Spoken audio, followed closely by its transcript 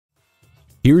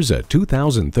Here's a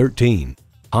 2013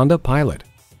 Honda Pilot.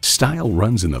 Style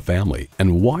runs in the family,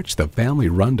 and watch the family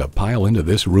run to pile into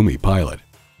this roomy Pilot.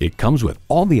 It comes with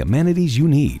all the amenities you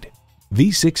need.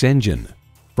 V6 engine,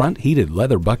 front heated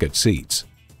leather bucket seats,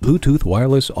 Bluetooth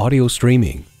wireless audio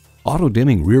streaming, auto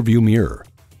dimming rearview mirror,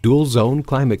 dual zone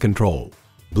climate control,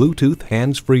 Bluetooth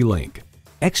hands-free link,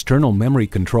 external memory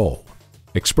control,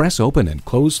 express open and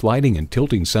closed sliding and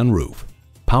tilting sunroof,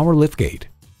 power liftgate,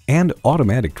 and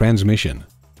automatic transmission.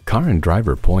 Car and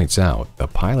Driver points out the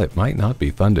Pilot might not be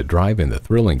fun to drive in the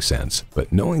thrilling sense,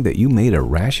 but knowing that you made a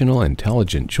rational,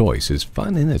 intelligent choice is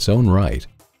fun in its own right.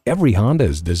 Every Honda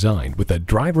is designed with the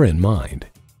driver in mind.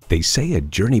 They say a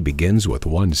journey begins with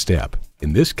one step.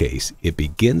 In this case, it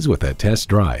begins with a test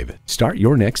drive. Start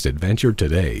your next adventure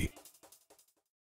today.